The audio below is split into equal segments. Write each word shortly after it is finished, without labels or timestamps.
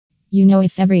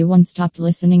If everyone stopped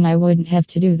listening, I wouldn't have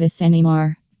to do this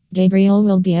anymore. Gabriel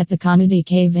will be at the Comedy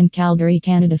Cave in Calgary,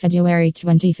 Canada, February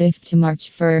 25th to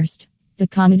March 1st. The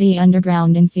Comedy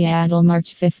Underground in Seattle,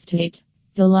 March 5th to 8th.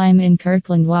 The Lime in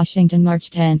Kirkland, Washington, March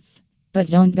 10th. But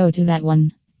don't go to that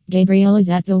one. Gabriel is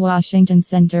at the Washington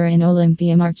Center in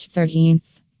Olympia, March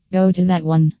 13th. Go to that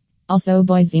one. Also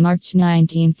Boise, March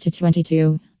 19th to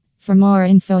 22. For more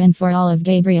info and for all of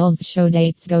Gabriel's show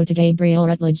dates, go to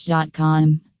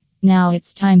GabrielRutledge.com. Now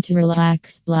it's time to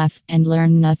relax, laugh, and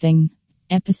learn nothing.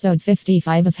 Episode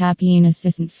 55 of Happiness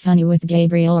Isn't Funny with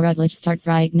Gabriel Rutledge starts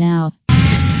right now.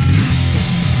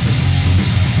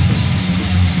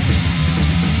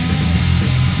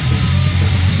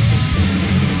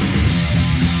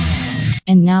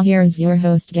 And now here's your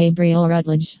host, Gabriel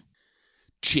Rutledge.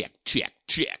 Check.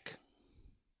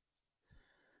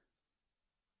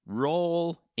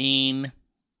 Roll in.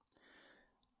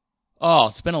 Oh,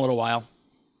 it's been a little while.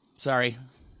 Sorry,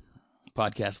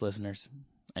 podcast listeners.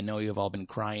 I know you've all been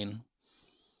crying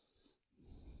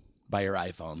by your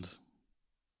iPhones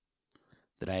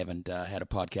that I haven't had a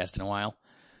podcast in a while.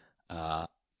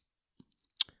 But,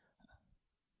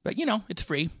 it's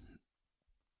free.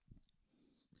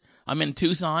 I'm in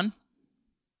Tucson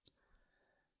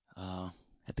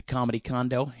at the Comedy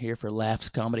Condo here for Laughs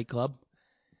Comedy Club.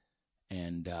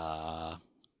 And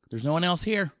there's no one else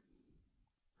here.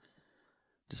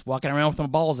 Just walking around with my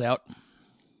balls out.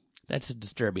 That's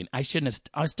disturbing. I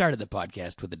started the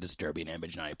podcast with a disturbing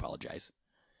image, and I apologize.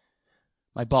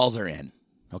 My balls are in,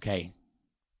 okay?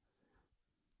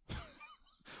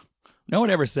 No one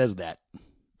ever says that.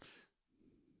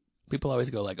 People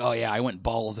always go like, oh, yeah, I went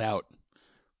balls out.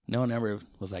 No one ever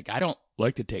was like, I don't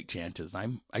like to take chances. I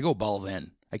go balls in.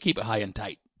 I keep it high and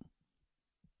tight.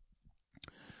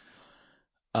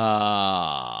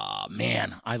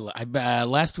 Man,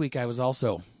 last week I was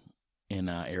also in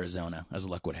Arizona, as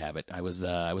luck would have it. I was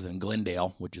in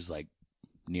Glendale, which is like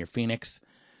near Phoenix.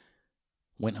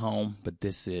 Went home, but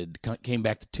came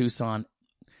back to Tucson.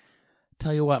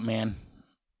 Tell you what, man,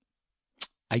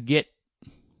 I get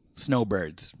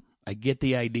snowbirds. I get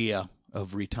the idea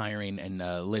of retiring and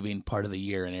living part of the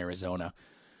year in Arizona,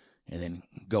 and then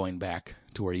going back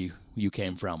to where you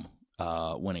came from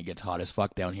when it gets hot as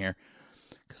fuck down here.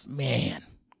 Because, man,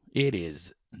 it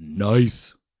is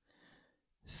nice.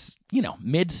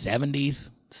 Mid-70s,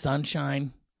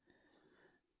 sunshine.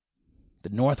 The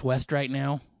Northwest right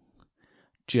now,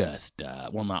 just,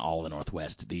 not all the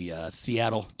Northwest. The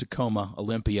Seattle, Tacoma,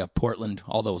 Olympia, Portland,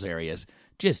 all those areas,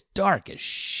 just dark as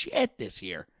shit this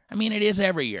year. I mean, it is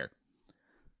every year.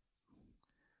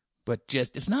 But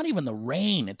it's not even the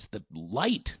rain, it's the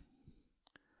light.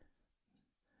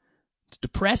 It's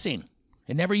depressing.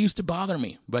 It never used to bother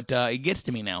me, but it gets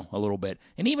to me now a little bit.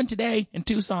 And even today in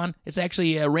Tucson, it's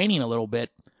actually raining a little bit,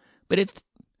 but it's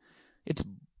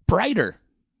brighter.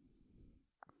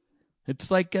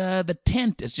 It's like the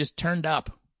tent is just turned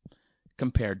up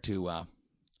compared to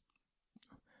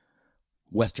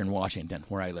Western Washington,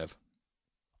 where I live.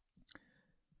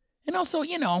 And also,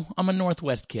 I'm a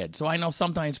Northwest kid, so I know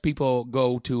sometimes people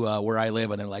go to where I live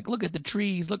and they're like, look at the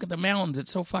trees, look at the mountains,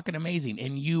 it's so fucking amazing.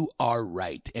 And you are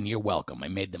right, and you're welcome. I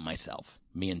made them myself,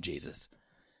 me and Jesus.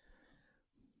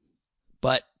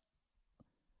 But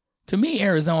to me,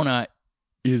 Arizona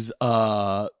is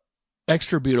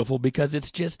extra beautiful because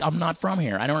it's just, I'm not from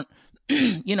here. I don't,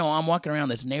 I'm walking around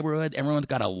this neighborhood, everyone's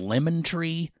got a lemon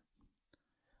tree,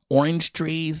 orange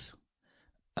trees,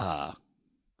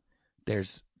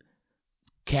 there's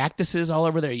cactuses all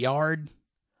over their yard,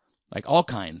 like all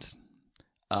kinds.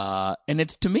 And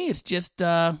to me, it's just,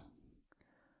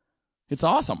 it's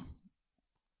awesome.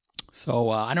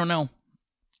 So, I don't know.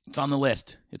 It's on the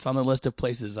list. It's on the list of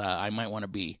places I might want to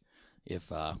be if,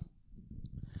 when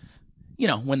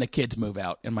the kids move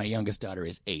out, and my youngest daughter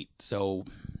is 8. So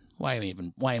why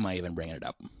am I even bringing it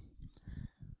up?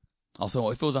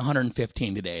 Also, if it was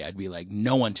 115 today, I'd be like,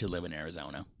 no one should live in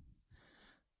Arizona.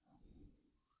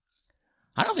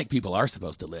 I don't think people are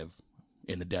supposed to live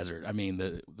in the desert. I mean,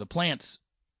 the plants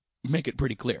make it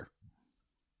pretty clear.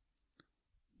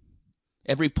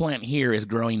 Every plant here is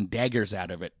growing daggers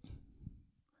out of it.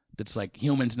 That's like,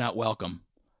 humans not welcome.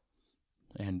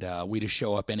 And we just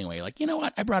show up anyway. Like, you know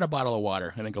what? I brought a bottle of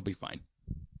water. I think I'll be fine.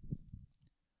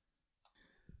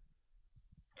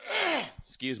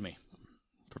 Excuse me.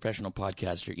 Professional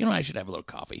podcaster. I should have a little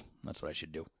coffee. That's what I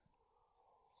should do.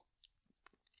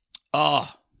 Oh,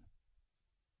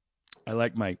 I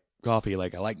like my coffee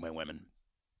like I like my women.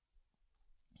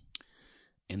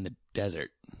 In the desert.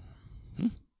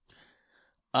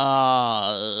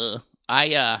 I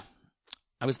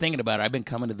was thinking about it. I've been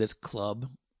coming to this club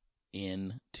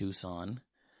in Tucson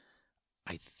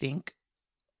I think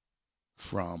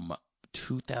from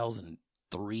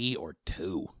 2003 or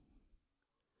 2.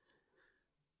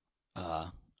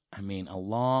 I mean, a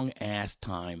long ass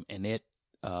time, and it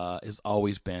has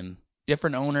always been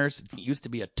different owners. It used to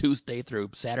be a Tuesday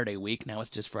through Saturday week. Now it's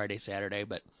just Friday, Saturday,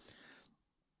 but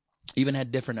even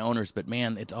had different owners. But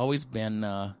man, it's always been.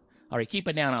 All right, keep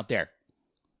it down out there.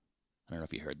 I don't know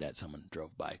if you heard that. Someone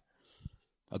drove by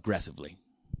aggressively.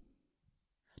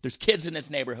 There's kids in this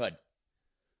neighborhood.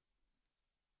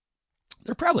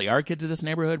 There probably are kids in this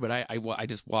neighborhood, but I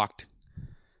just walked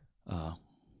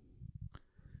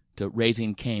to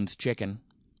Raising Cane's Chicken,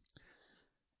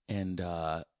 and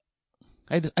I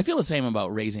feel the same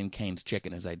about Raising Cane's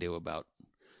Chicken as I do about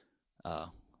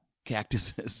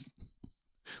cactuses.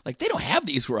 Like, they don't have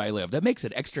these where I live. That makes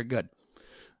it extra good.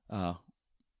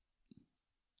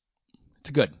 It's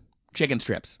good. Chicken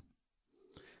strips.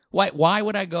 Why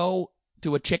would I go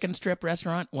to a chicken strip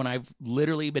restaurant when I've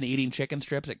literally been eating chicken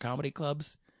strips at comedy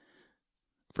clubs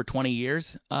for 20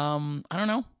 years? I don't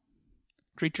know.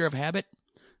 Creature of habit.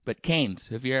 But Cane's,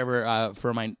 if you're ever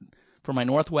for my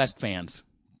Northwest fans,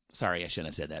 sorry, I shouldn't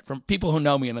have said that. From people who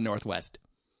know me in the Northwest,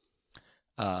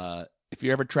 if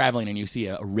you're ever traveling and you see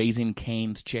a Raising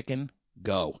Cane's chicken,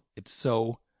 go. It's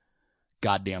so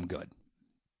goddamn good.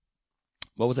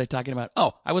 What was I talking about?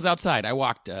 Oh, I was outside. I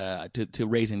walked to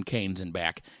Raising Cane's and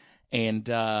back, and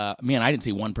man, I didn't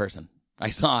see one person.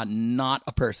 I saw not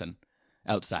a person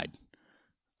outside,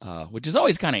 which is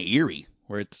always kind of eerie.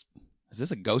 Where is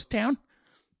this a ghost town?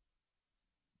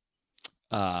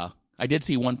 I did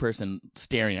see one person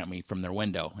staring at me from their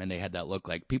window, and they had that look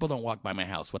like, people don't walk by my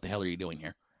house. What the hell are you doing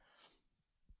here?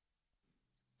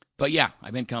 But yeah,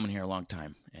 I've been coming here a long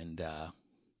time, and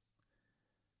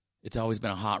it's always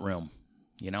been a hot room,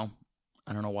 you know?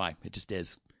 I don't know why. It just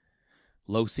is.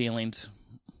 Low ceilings,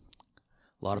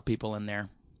 a lot of people in there.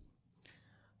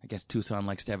 I guess Tucson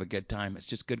likes to have a good time. It's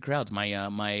just good crowds.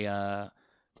 Well,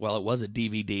 it was a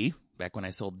DVD. Back when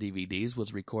I sold DVDs,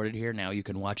 was recorded here. Now you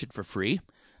can watch it for free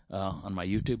on my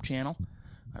YouTube channel.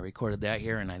 I recorded that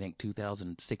here in, I think,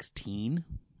 2016.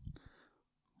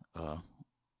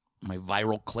 My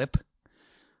viral clip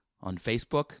on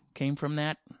Facebook came from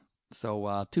that.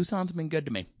 So Tucson's been good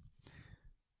to me.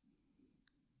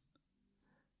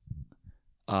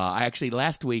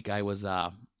 Last week I was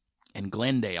in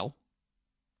Glendale,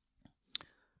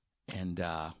 and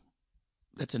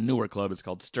that's a newer club. It's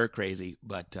called Stir Crazy,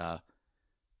 but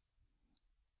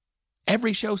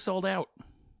every show sold out.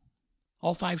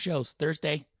 All 5 shows.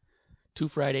 Thursday, 2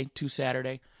 Friday, 2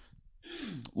 Saturday.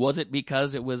 Was it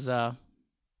because it was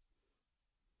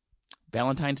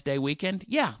Valentine's Day weekend?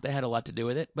 Yeah, that had a lot to do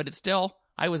with it. But it's still,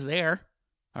 I was there.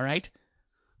 All right.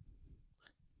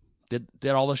 Did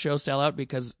all the shows sell out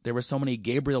because there were so many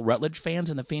Gabriel Rutledge fans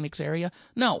in the Phoenix area?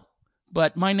 No.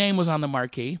 But my name was on the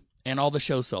marquee, and all the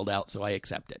shows sold out, so I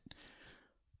accept it.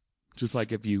 Just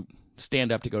like if you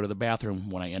stand up to go to the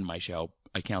bathroom when I end my show,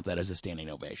 I count that as a standing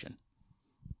ovation.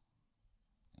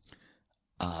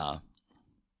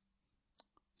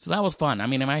 So that was fun. I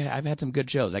mean, I've had some good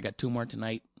shows. I got 2 more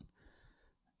tonight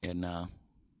in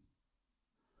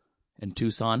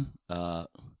Tucson.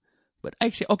 But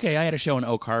actually, okay, I had a show in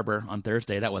Oak Harbor on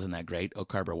Thursday. That wasn't that great.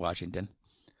 Oak Harbor, Washington.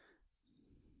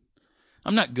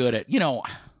 I'm not good at,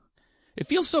 it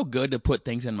feels so good to put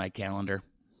things in my calendar,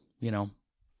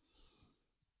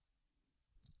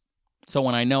 So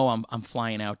when I know I'm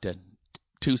flying out to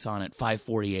Tucson at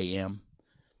 5:40 a.m.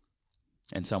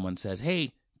 and someone says,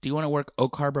 "Hey, do you want to work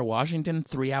Oak Harbor, Washington,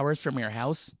 3 hours from your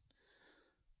house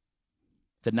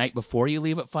the night before you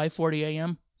leave at 5:40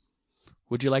 a.m.?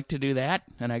 Would you like to do that?"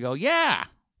 And I go, "Yeah,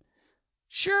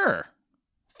 sure.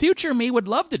 Future me would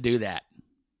love to do that.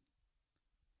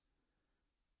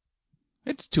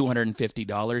 It's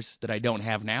 $250 that I don't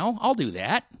have now. I'll do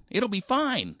that. It'll be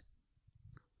fine."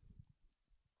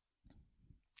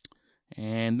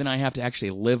 And then I have to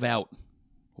actually live out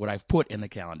what I've put in the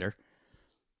calendar.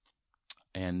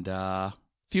 And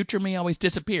future me always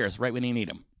disappears right when you need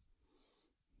him.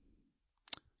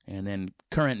 And then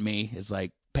current me is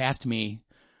like, past me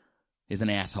is an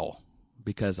asshole.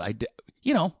 Because I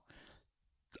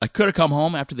could have come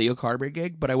home after the Oak Harbor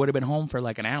gig, but I would have been home for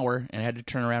like an hour and had to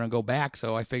turn around and go back.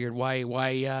 So I figured why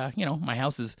my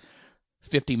house is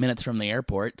 50 minutes from the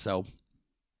airport. So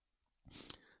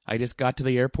I just got to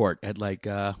the airport at like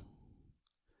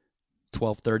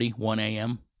 12:30, 1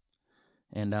 a.m.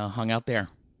 and hung out there.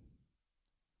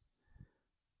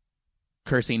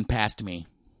 Cursing past me.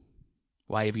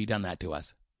 Why have you done that to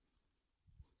us?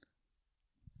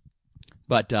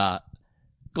 But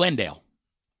Glendale.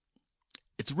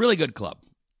 It's a really good club.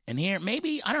 And here,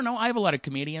 maybe, I don't know, I have a lot of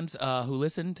comedians who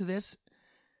listen to this.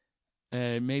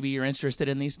 Maybe you're interested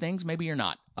in these things. Maybe you're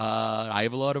not. I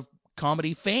have a lot of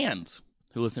comedy fans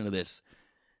who listen to this.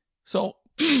 So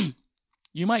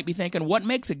you might be thinking, what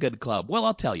makes a good club? Well,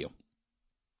 I'll tell you.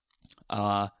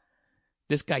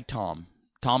 This guy, Tom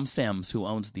Sims, who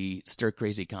owns the Stir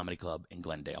Crazy Comedy Club in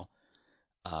Glendale.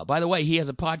 By the way, he has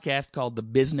a podcast called The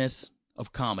Business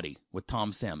of Comedy with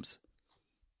Tom Sims,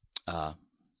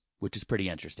 which is pretty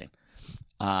interesting.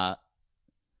 I'm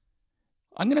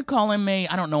going to call him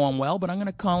I don't know him well, but I'm going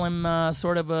to call him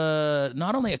sort of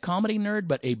not only a comedy nerd,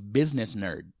 but a business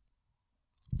nerd.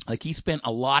 Like, he spent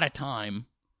a lot of time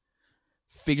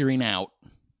figuring out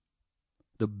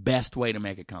the best way to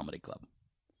make a comedy club.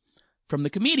 From the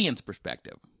comedian's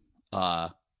perspective,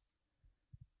 like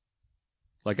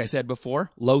I said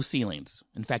before, low ceilings.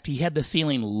 In fact, he had the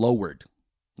ceiling lowered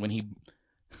when he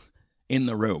in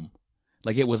the room.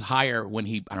 Like, it was higher when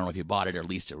I don't know if he bought it or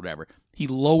leased it or whatever. He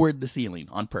lowered the ceiling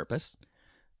on purpose.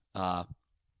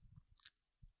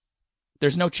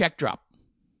 There's no check drop,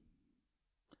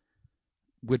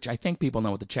 which I think people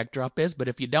know what the check drop is. But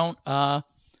if you don't, a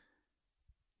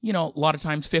lot of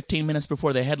times 15 minutes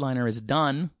before the headliner is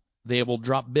done, they will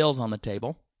drop bills on the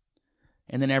table.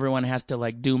 And then everyone has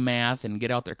to, do math and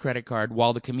get out their credit card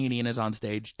while the comedian is on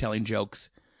stage telling jokes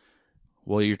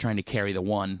while you're trying to carry the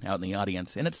one out in the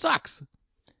audience. And it sucks.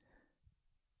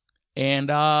 And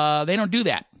they don't do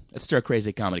that at Stir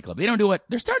Crazy Comedy Club. They don't do it.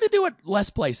 They're starting to do it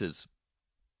less places.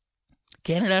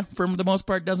 Canada, for the most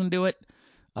part, doesn't do it.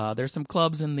 There's some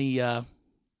clubs in the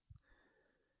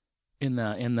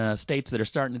states that are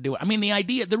starting to do it. I mean,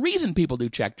 the reason people do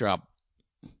check drop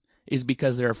is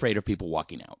because they're afraid of people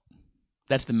walking out.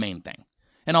 That's the main thing.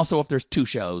 And also, if there's 2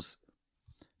 shows,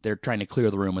 they're trying to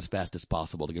clear the room as fast as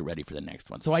possible to get ready for the next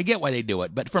one. So I get why they do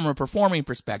it. But from a performing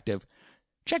perspective,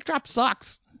 check drop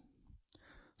sucks.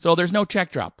 So there's no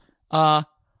check drop.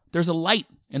 There's a light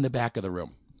in the back of the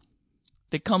room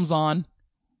that comes on,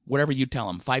 whatever you tell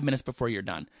them, 5 minutes before you're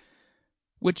done.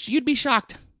 Which you'd be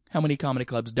shocked how many comedy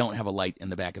clubs don't have a light in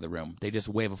the back of the room. They just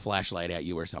wave a flashlight at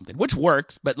you or something, which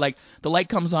works, but the light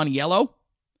comes on yellow.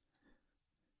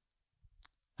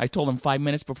 I told them 5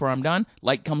 minutes before I'm done.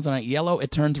 Light comes on at yellow.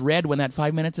 It turns red when that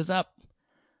 5 minutes is up.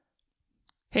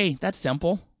 Hey, that's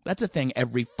simple. That's a thing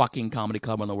every fucking comedy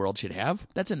club in the world should have.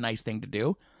 That's a nice thing to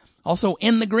do. Also,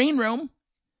 in the green room,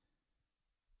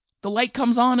 the light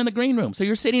comes on in the green room. So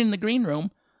you're sitting in the green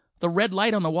room. The red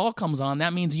light on the wall comes on.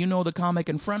 That means the comic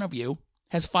in front of you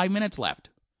has 5 minutes left.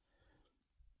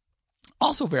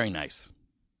 Also very nice.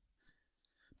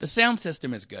 The sound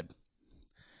system is good.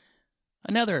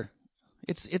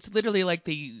 It's literally like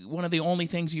one of the only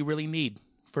things you really need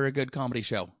for a good comedy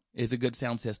show is a good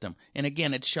sound system. And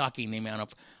again, it's shocking the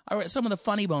amount of some of the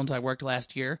Funny Bones I worked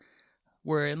last year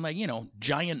were in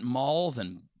giant malls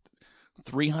and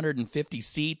 350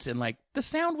 seats, and the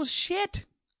sound was shit.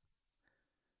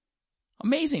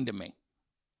 Amazing to me.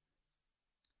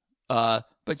 But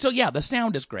so yeah, the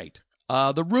sound is great.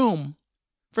 The room,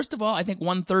 first of all, I think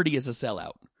 130 is a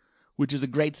sellout, which is a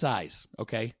great size,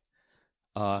 okay?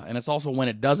 And it's also when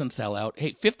it doesn't sell out.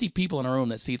 Hey, 50 people in a room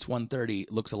that seats 130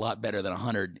 looks a lot better than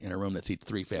 100 in a room that seats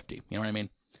 350. You know what I mean?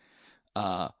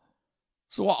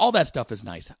 So all that stuff is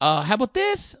nice. How about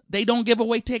this? They don't give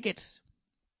away tickets.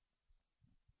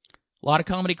 A lot of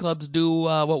comedy clubs do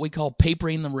what we call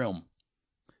papering the room.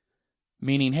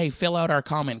 Meaning, hey, fill out our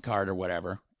comment card or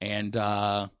whatever. And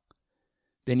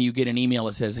then you get an email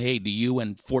that says, hey, do you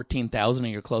and 14,000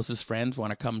 of your closest friends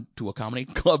want to come to a comedy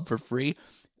club for free?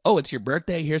 Oh, it's your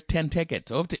birthday? Here's 10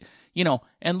 tickets.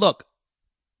 And look,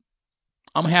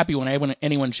 I'm happy when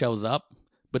anyone shows up,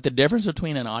 but the difference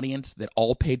between an audience that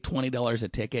all paid $20 a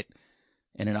ticket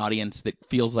and an audience that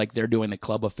feels like they're doing the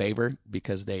club a favor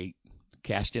because they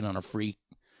cashed in on a free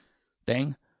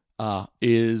thing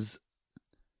is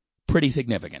pretty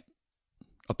significant.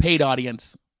 A paid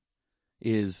audience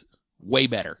is way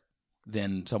better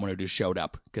than someone who just showed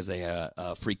up because they had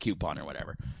a free coupon or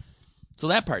whatever. So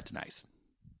that part's nice.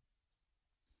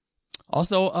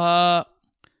 Also,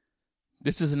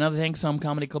 this is another thing some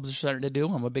comedy clubs are starting to do.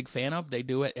 I'm a big fan of. They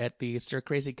do it at the Stir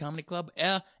Crazy Comedy Club.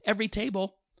 Every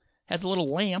table has a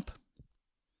little lamp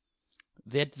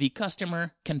that the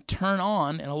customer can turn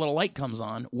on, and a little light comes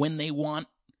on when they want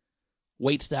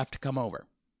wait staff to come over.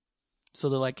 So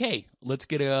they're like, hey, let's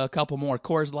get a couple more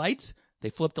Coors Lights. They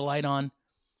flip the light on.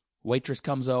 Waitress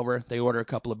comes over. They order a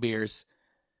couple of beers.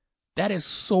 That is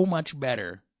so much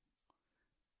better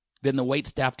than the wait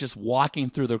staff just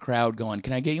walking through the crowd going,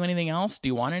 can I get you anything else? Do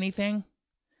you want anything?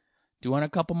 Do you want a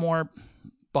couple more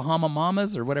Bahama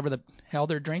Mamas or whatever the hell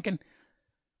they're drinking?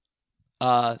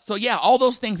 So yeah, all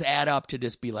those things add up to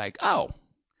just be like, oh.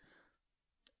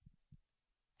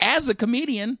 as a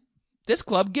comedian, this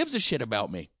club gives a shit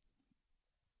about me.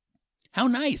 How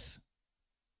nice.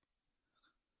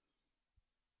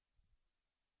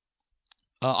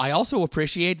 I also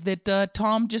appreciate that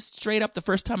Tom just straight up the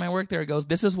first time I worked there goes,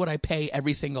 this is what I pay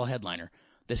every single headliner.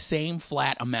 The same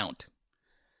flat amount.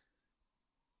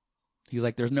 He's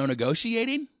like, there's no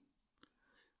negotiating.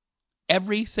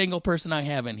 Every single person I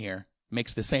have in here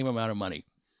makes the same amount of money,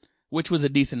 which was a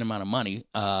decent amount of money,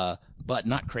 but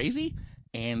not crazy.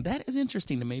 And that is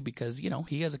interesting to me because,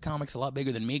 he has a comics a lot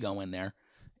bigger than me going there.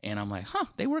 And I'm like,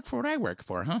 they work for what I work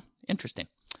for, huh? Interesting.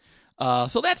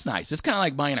 So that's nice. It's kind of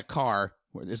like buying a car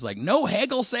where there's like no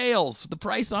haggle sales. The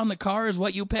price on the car is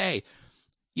what you pay.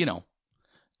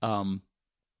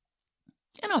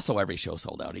 And also every show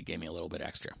sold out. He gave me a little bit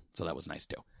extra. So that was nice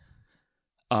too.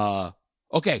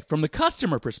 Okay, from the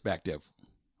customer perspective,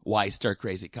 why Stir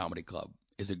Crazy Comedy Club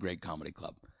is a great comedy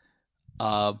club.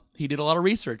 He did a lot of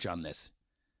research on this.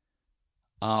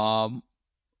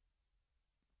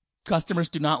 Customers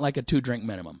do not like a 2-drink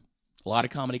minimum. A lot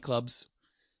of comedy clubs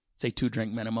say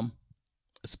 2-drink minimum,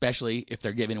 especially if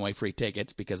they're giving away free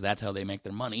tickets because that's how they make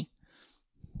their money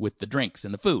with the drinks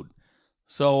and the food.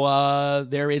 So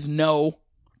there is no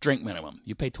drink minimum.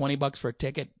 You pay $20 for a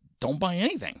ticket. Don't buy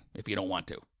anything if you don't want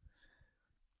to.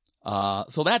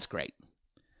 So that's great.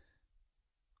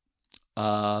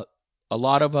 A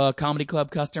lot of comedy club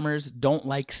customers don't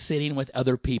like sitting with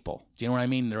other people. Do you know what I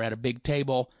mean? They're at a big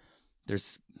table.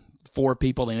 There's 4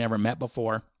 people they never met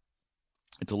before.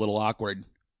 It's a little awkward.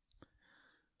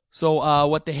 So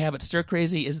what they have at Stir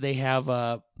Crazy is they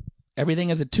have everything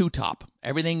is a 2-top.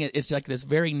 Everything, it's like this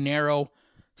very narrow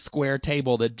square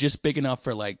table that's just big enough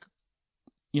for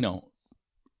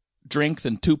drinks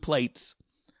and 2 plates.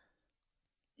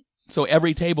 So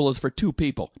every table is for 2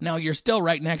 people. Now, you're still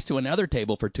right next to another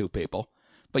table for 2 people,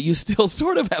 but you still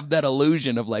sort of have that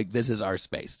illusion of like, this is our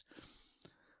space.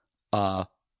 So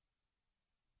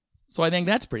I think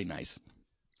that's pretty nice.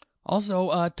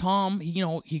 Also, Tom,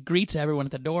 he greets everyone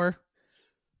at the door,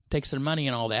 takes their money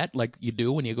and all that, like you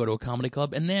do when you go to a comedy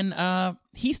club, and then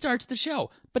he starts the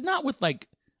show, but not with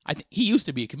he used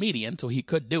to be a comedian, so he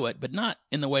could do it, but not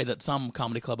in the way that some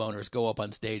comedy club owners go up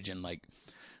on stage and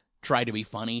try to be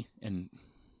funny, and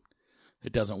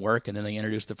it doesn't work, and then they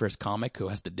introduce the first comic who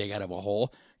has to dig out of a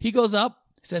hole. He goes up,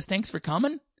 says, thanks for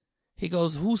coming. He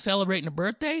goes, who's celebrating a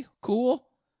birthday? Cool.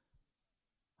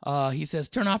 He says,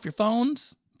 turn off your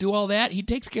phones, do all that. He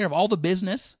takes care of all the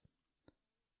business.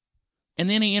 And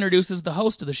then he introduces the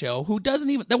host of the show, who doesn't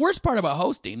even, the worst part about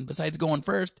hosting, besides going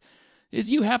first, is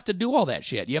you have to do all that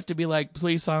shit. You have to be like,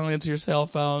 please silence your cell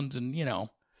phones, and,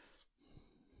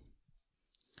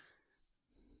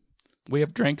 we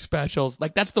have drink specials.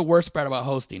 That's the worst part about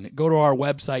hosting. Go to our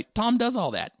website. Tom does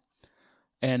all that.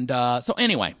 And so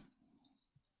anyway,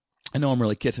 I know I'm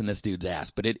really kissing this dude's ass,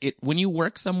 but when you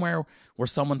work somewhere where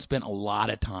someone spent a lot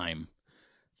of time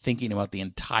thinking about the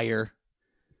entire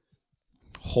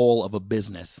whole of a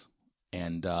business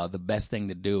and the best thing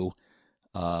to do,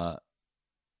 I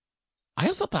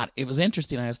also thought it was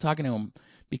interesting. I was talking to him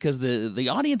because the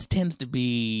audience tends to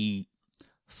be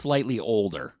slightly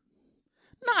older.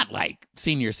 Not like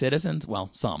senior citizens,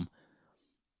 well, some.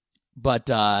 But,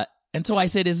 and so I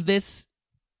said, is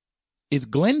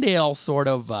Glendale sort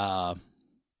of,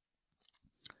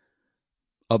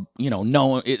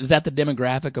 no, is that the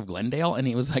demographic of Glendale? And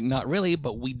he was like, not really,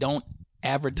 but we don't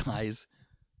advertise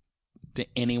to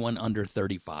anyone under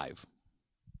 35.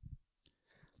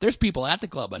 There's people at the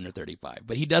club under 35,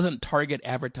 but he doesn't target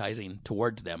advertising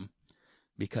towards them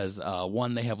because,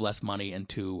 1, they have less money, and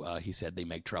 2, he said they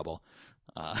make trouble.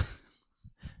 But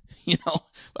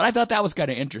I thought that was kind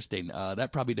of interesting.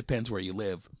 That probably depends where you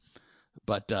live.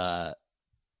 But that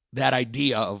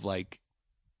idea of how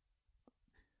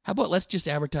about let's just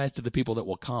advertise to the people that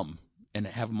will come and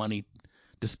have money,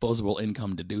 disposable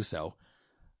income to do so.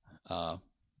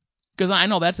 Because I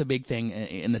know that's a big thing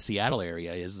in the Seattle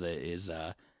area is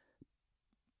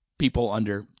people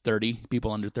under 30,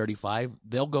 people under 35,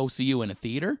 they'll go see you in a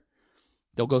theater.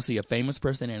 They'll go see a famous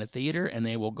person in a theater, and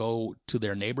they will go to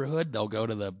their neighborhood. They'll go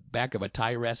to the back of a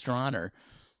Thai restaurant, or,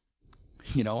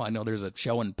 I know there's a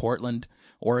show in Portland,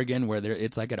 Oregon, where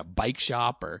it's like at a bike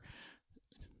shop, or,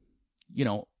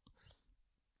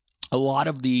 a lot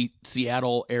of the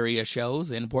Seattle area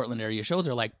shows and Portland area shows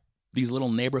are like these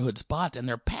little neighborhood spots, and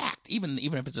they're packed. Even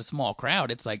if it's a small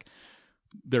crowd, it's like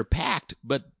they're packed.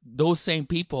 But those same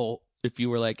people, if you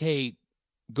were like, hey,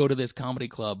 go to this comedy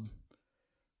club,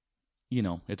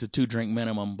 it's a 2-drink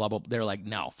minimum, blah, blah, they're like,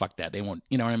 no, fuck that. They won't,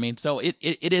 you know what I mean? So it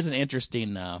is an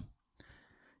interesting,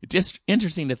 it's just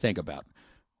interesting to think about.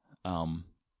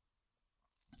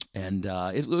 And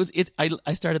I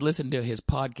started listening to his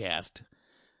podcast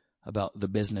about the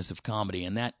business of comedy,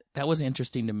 and that was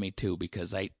interesting to me too,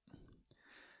 because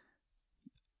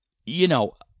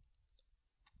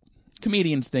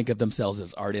comedians think of themselves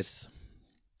as artists.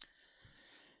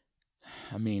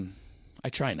 I mean, I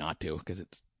try not to because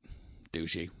it's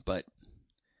douchey, but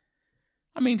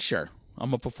I mean, sure,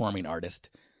 I'm a performing artist.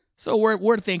 So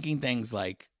we're thinking things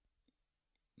like,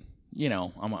 I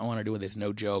want to do this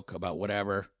no joke about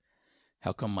whatever.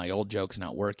 How come my old joke's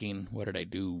not working? What did I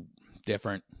do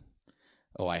different?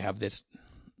 Oh, I have this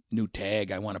new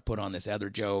tag I want to put on this other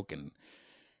joke, and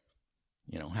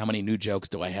how many new jokes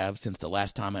do I have since the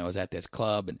last time I was at this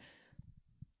club? And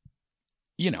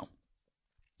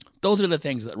those are the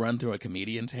things that run through a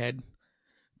comedian's head.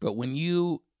 But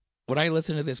when I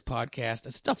listen to this podcast,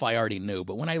 it's stuff I already knew,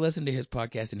 but when I listen to his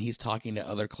podcast and he's talking to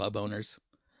other club owners,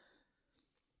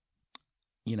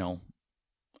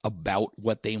 about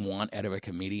what they want out of a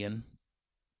comedian,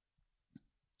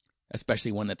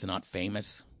 especially one that's not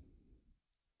famous.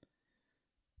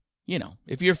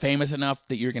 If you're famous enough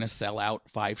that you're going to sell out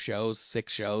 5 shows,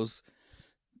 6 shows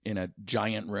in a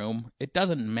giant room, it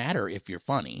doesn't matter if you're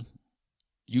funny.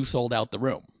 You sold out the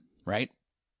room, right?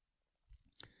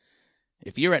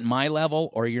 If you're at my level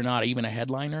or you're not even a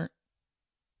headliner,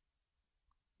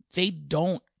 they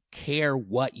don't care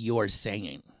what you're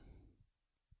saying.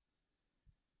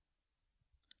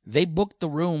 They booked the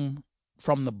room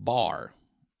from the bar.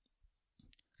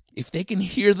 If they can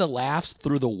hear the laughs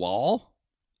through the wall,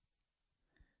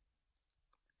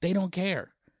 they don't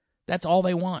care. That's all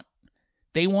they want.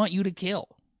 They want you to kill.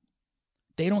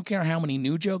 They don't care how many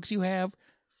new jokes you have.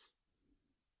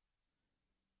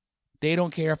 They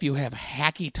don't care if you have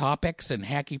hacky topics and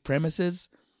hacky premises.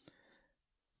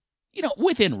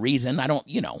 Within reason. I don't,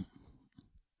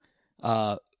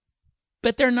 but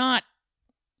they're not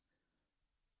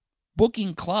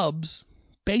booking clubs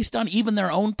based on even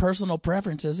their own personal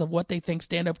preferences of what they think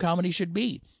stand-up comedy should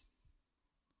be.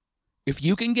 If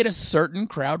you can get a certain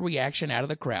crowd reaction out of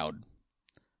the crowd,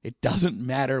 it doesn't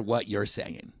matter what you're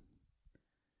saying.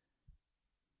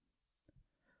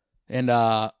 And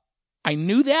I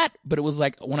knew that, but it was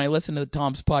like when I listened to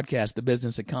Tom's podcast, The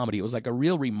Business of Comedy, it was like a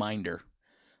real reminder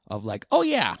of like, oh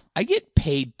yeah, I get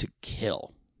paid to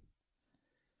kill.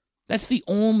 That's the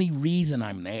only reason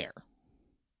I'm there.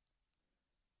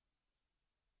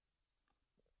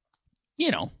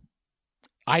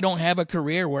 I don't have a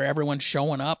career where everyone's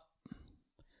showing up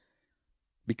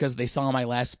because they saw my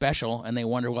last special and they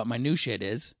wonder what my new shit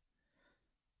is.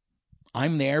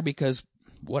 I'm there because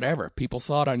whatever, people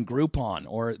saw it on Groupon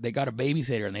or they got a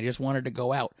babysitter and they just wanted to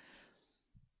go out.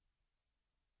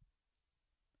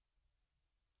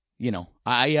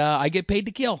 I get paid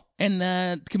to kill,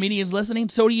 and comedians listening,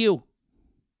 so do you.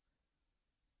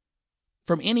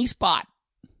 From any spot,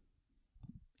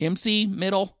 MC,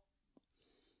 middle,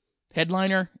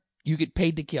 headliner, you get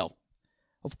paid to kill.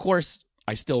 Of course,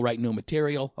 I still write new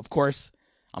material. Of course,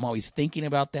 I'm always thinking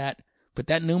about that. But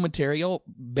that new material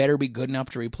better be good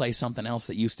enough to replace something else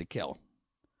that used to kill.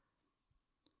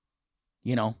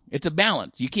 It's a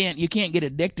balance. You can't get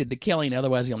addicted to killing,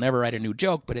 otherwise you'll never write a new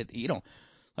joke. But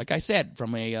like I said,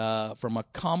 from a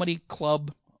comedy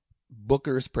club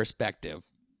booker's perspective,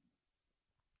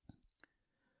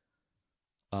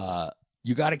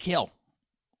 you got to kill.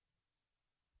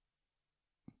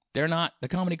 The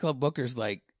comedy club bookers,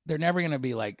 like, they're never going to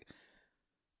be like,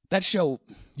 that show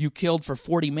you killed for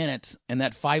 40 minutes and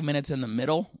that 5 minutes in the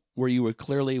middle where you were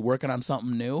clearly working on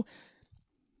something new.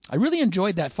 I really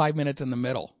enjoyed that 5 minutes in the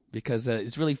middle because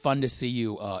it's really fun to see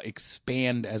you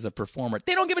expand as a performer.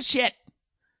 They don't give a shit.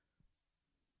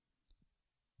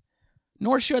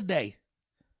 Nor should they.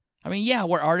 I mean, yeah,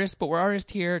 we're artists, but we're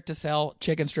artists here to sell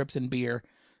chicken strips and beer,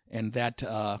 and that,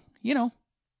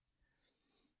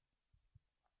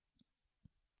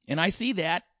 And I see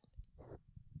that.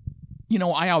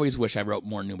 I always wish I wrote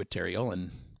more new material,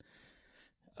 and,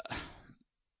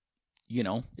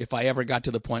 if I ever got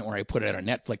to the point where I put it on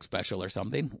a Netflix special or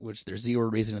something, which there's zero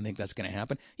reason to think that's going to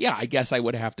happen, yeah, I guess I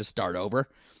would have to start over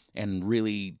and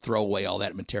really throw away all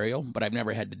that material, but I've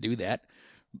never had to do that.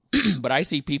 But I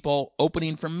see people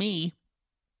opening for me.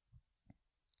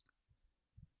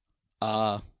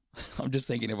 I'm just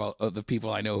thinking about the people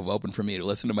I know who've opened for me to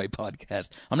listen to my podcast.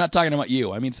 I'm not talking about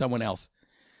you. I mean someone else.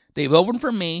 They've opened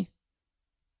for me.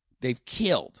 They've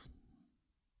killed.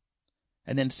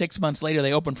 And then 6 months later,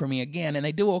 they open for me again, and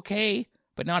they do okay,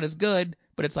 but not as good.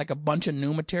 But it's like a bunch of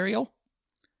new material,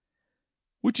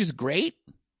 which is great.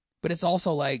 But it's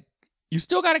also like, you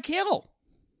still got to kill.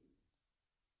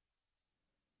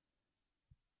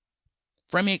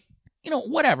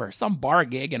 whatever, some bar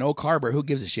gig in Oak Harbor, who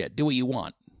gives a shit? Do what you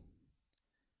want.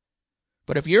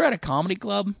 But if you're at a comedy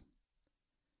club,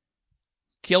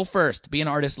 kill first, be an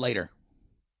artist later.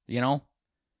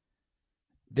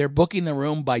 They're booking the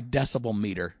room by decibel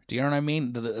meter. Do you know what I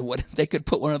mean? What they could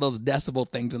put one of those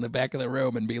decibel things in the back of the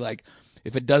room and be like,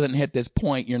 if it doesn't hit this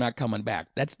point, you're not coming back.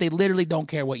 They literally don't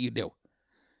care what you do.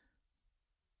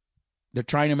 They're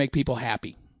trying to make people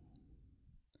happy.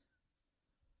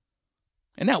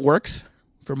 And that works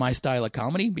for my style of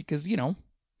comedy because, a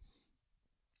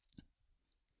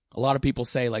lot of people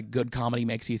say like good comedy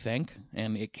makes you think,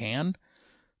 and it can.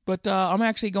 But I'm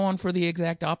actually going for the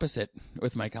exact opposite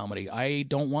with my comedy. I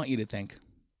don't want you to think.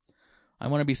 I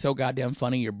want to be so goddamn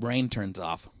funny your brain turns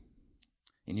off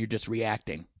and you're just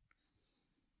reacting.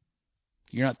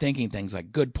 You're not thinking things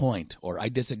like good point or I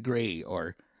disagree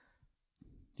or,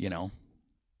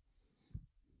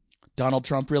 Donald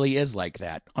Trump really is like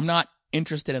that. I'm not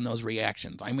interested in those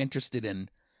reactions. I'm interested in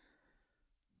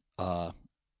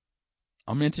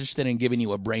giving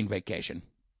you a brain vacation.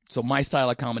 So my style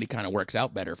of comedy kind of works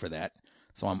out better for that.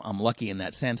 So I'm lucky in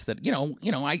that sense that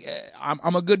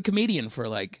I'm a good comedian for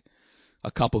like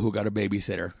a couple who got a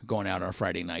babysitter going out on a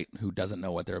Friday night who doesn't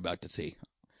know what they're about to see,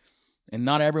 and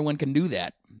not everyone can do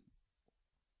that.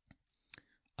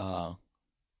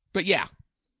 But yeah,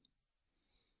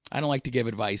 I don't like to give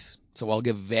advice, so I'll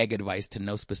give vague advice to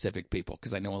no specific people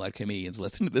because I know a lot of comedians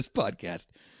listen to this podcast.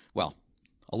 Well,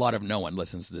 a lot of no one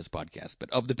listens to this podcast, but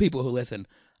of the people who listen,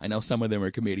 I know some of them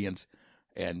are comedians.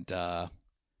 And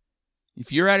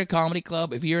if you're at a comedy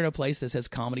club, if you're in a place that says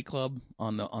comedy club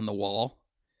on the wall,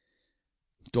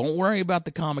 don't worry about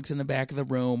the comics in the back of the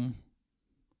room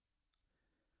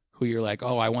who you're like,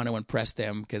 oh, I want to impress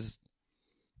them because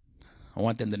I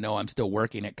want them to know I'm still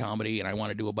working at comedy and I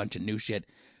want to do a bunch of new shit.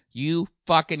 You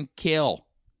fucking kill.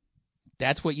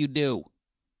 That's what you do.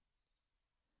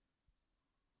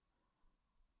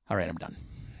 All right, I'm done.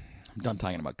 I'm done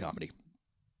talking about comedy.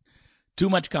 Too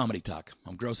much comedy talk.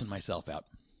 I'm grossing myself out.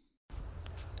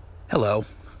 Hello.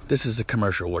 This is a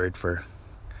commercial word for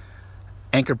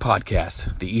Anchor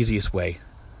Podcasts, the easiest way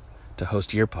to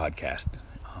host your podcast.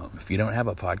 If you don't have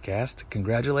a podcast,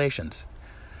 congratulations.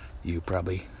 You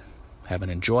probably have an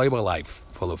enjoyable life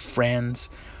full of friends,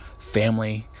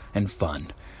 family, and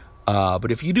fun.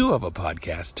 But if you do have a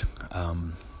podcast,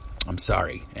 I'm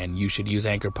sorry, and you should use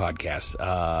Anchor Podcasts.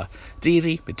 It's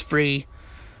easy, it's free.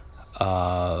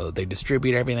 They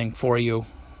distribute everything for you.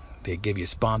 They give you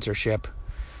sponsorship,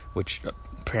 which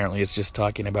apparently is just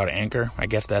talking about Anchor. I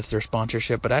guess that's their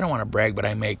sponsorship, but I don't want to brag, but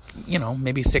I make,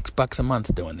 maybe $6 a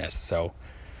month doing this, so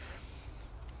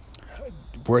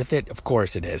worth it? Of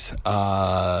course it is.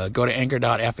 Go to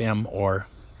anchor.fm or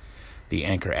the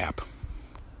Anchor app.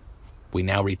 We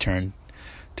now return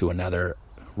to another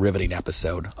riveting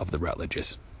episode of the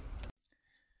Rutledges.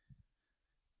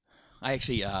 I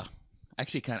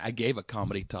gave a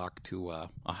comedy talk to a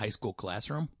high school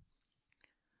classroom.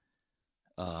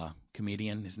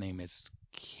 Comedian, his name is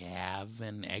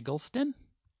Kevin Eggleston.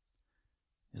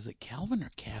 Is it Calvin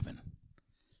or Kevin?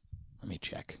 Let me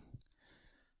check.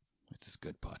 This is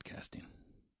good podcasting.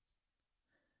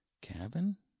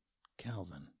 Calvin.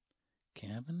 Kevin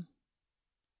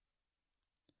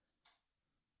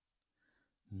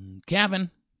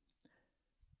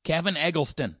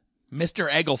Eggleston.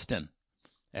 Mr. Eggleston.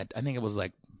 I think it was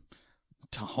like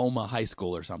Tahoma High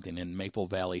School or something in Maple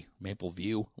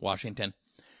View, Washington.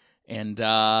 And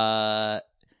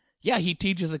he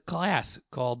teaches a class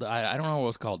called, I don't know what it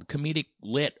was called, Comedic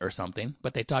Lit or something,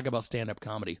 but they talk about stand-up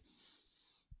comedy.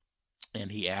 And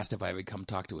he asked if I would come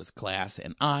talk to his class,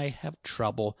 and I have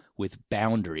trouble with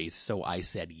boundaries, so I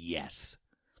said yes.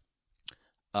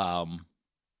 But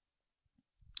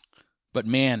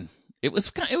man, it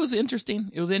was interesting.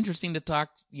 It was interesting to talk.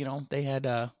 They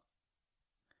had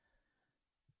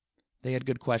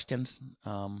good questions.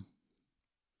 One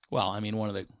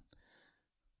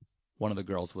of the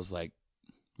girls was like,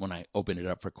 when I opened it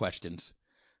up for questions,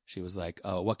 she was like,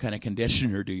 "Oh, what kind of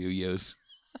conditioner do you use?"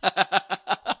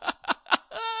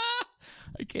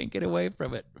 I can't get away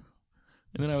from it.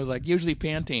 And then I was like, "Usually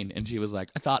Pantene," and she was like,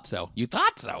 "I thought so." You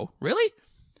thought so? Really?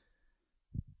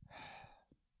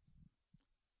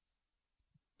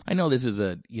 I know this is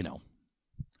I'm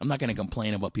not going to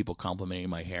complain about people complimenting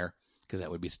my hair because that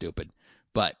would be stupid.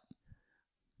 But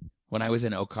when I was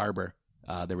in Oak Harbor,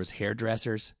 there was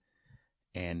hairdressers,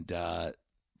 and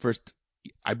first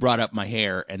I brought up my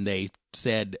hair, and they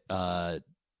said,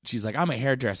 she's like, "I'm a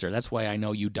hairdresser. That's why I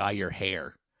know you dye your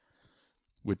hair."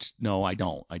 Which, no, I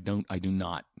don't. I do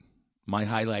not. My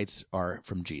highlights are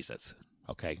from Jesus,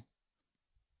 okay?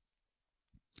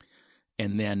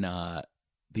 And then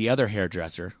the other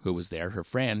hairdresser who was there, her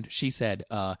friend, she said,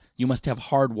 you must have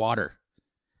hard water.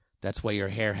 That's why your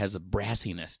hair has a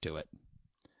brassiness to it.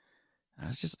 I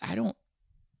was just, I've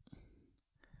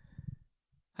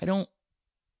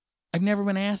never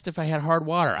been asked if I had hard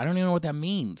water. I don't even know what that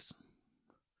means.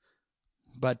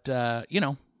 But, I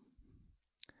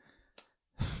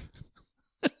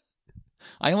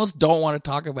almost don't want to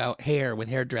talk about hair with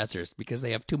hairdressers because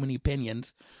they have too many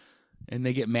opinions and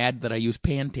they get mad that I use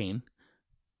Pantene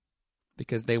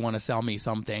because they want to sell me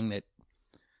something that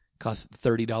costs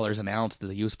 $30 an ounce that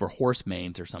they use for horse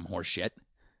manes or some horse shit.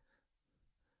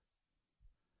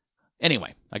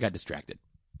 Anyway, I got distracted.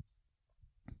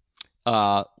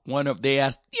 They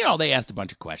asked a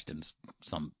bunch of questions,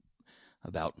 some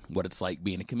about what it's like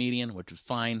being a comedian, which was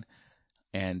fine.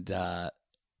 And,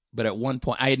 but at one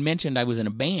point, I had mentioned I was in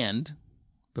a band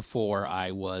before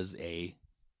I was a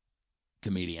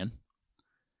comedian.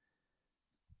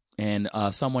 And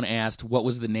someone asked, what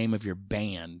was the name of your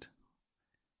band?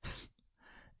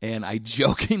 And I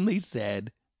jokingly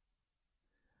said,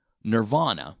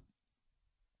 Nirvana.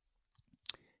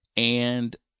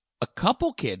 And a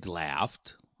couple kids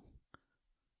laughed.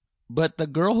 But the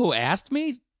girl who asked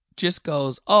me just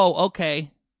goes, oh, okay.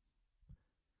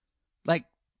 Like,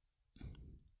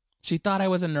 she thought I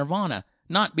was in Nirvana.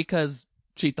 Not because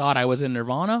she thought I was in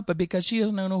Nirvana, but because she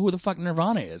doesn't know who the fuck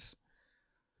Nirvana is.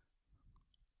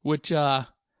 Which, I'm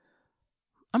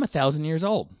 1,000 years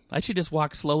old. I should just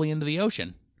walk slowly into the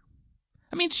ocean.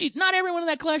 I mean, not everyone in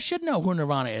that class should know who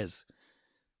Nirvana is.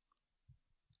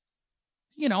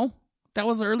 That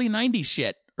was early 90s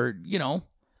shit.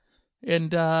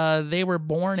 And they were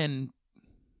born in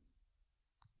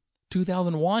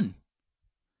 2001.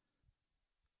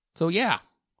 So, yeah.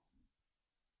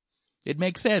 It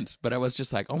makes sense. But I was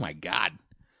just like, oh, my God.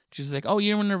 She's like, oh,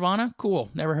 you're in Nirvana? Cool.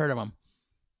 Never heard of them.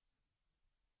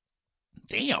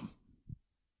 Damn.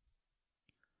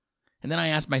 And then I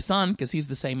asked my son, because he's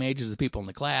the same age as the people in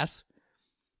the class.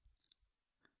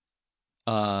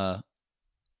 I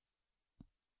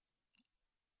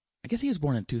guess he was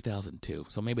born in 2002,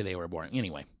 so maybe they were born.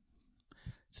 Anyway,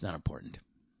 it's not important.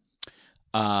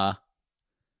 I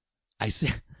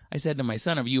said to my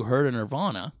son, have you heard of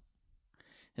Nirvana?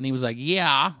 And he was like,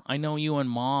 yeah, I know you and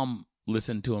Mom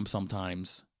listen to him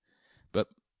sometimes. But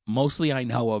mostly I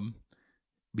know him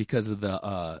because of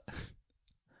the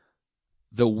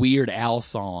Weird Al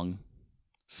song,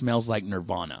 Smells Like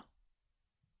Nirvana.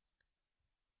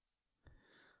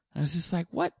 I was just like,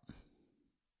 what?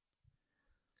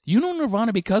 You know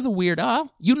Nirvana because of Weird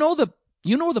Al? You know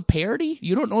the parody?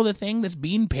 You don't know the thing that's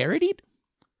being parodied?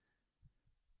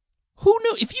 Who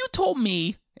knew? If you told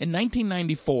me in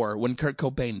 1994 when Kurt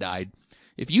Cobain died,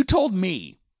 if you told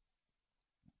me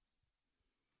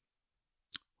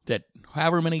that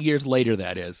however many years later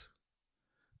that is,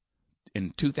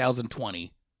 in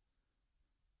 2020,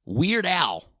 Weird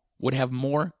Al would have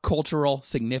more cultural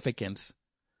significance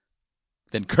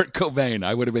than Kurt Cobain,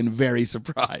 I would have been very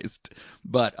surprised.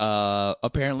 But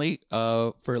apparently,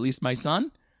 for at least my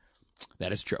son,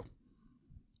 that is true.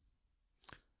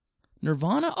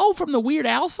 Nirvana? Oh, from the Weird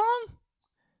Al song?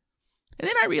 And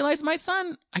then I realized my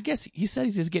son, I guess he said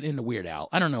he's just getting into Weird Al.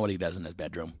 I don't know what he does in his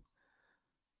bedroom.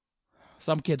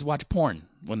 Some kids watch porn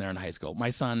when they're in high school. My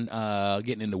son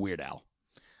getting into Weird Al.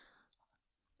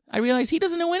 I realized he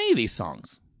doesn't know any of these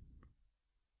songs.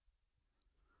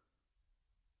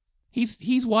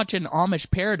 He's watching Amish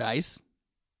Paradise.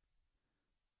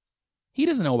 He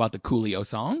doesn't know about the Coolio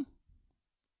song.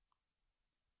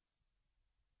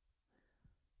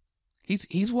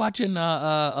 He's watching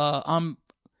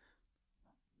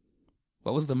what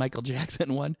was the Michael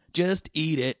Jackson one? Just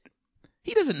Eat It.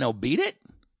 He doesn't know Beat It.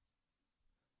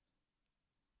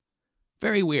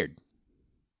 Very weird.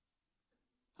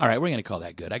 All right, we're going to call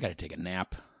that good. I got to take a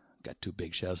nap. Got 2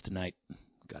 big shows tonight.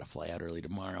 Got to fly out early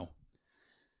tomorrow.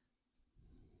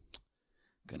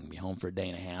 Going to be home for a day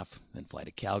and a half, then fly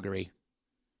to Calgary.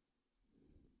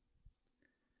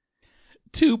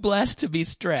 Too blessed to be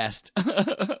stressed.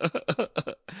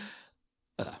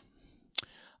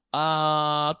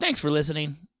 Thanks for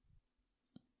listening.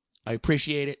 I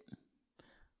appreciate it.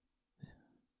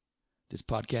 This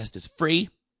podcast is free,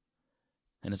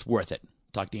 and it's worth it.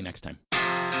 Talk to you next time.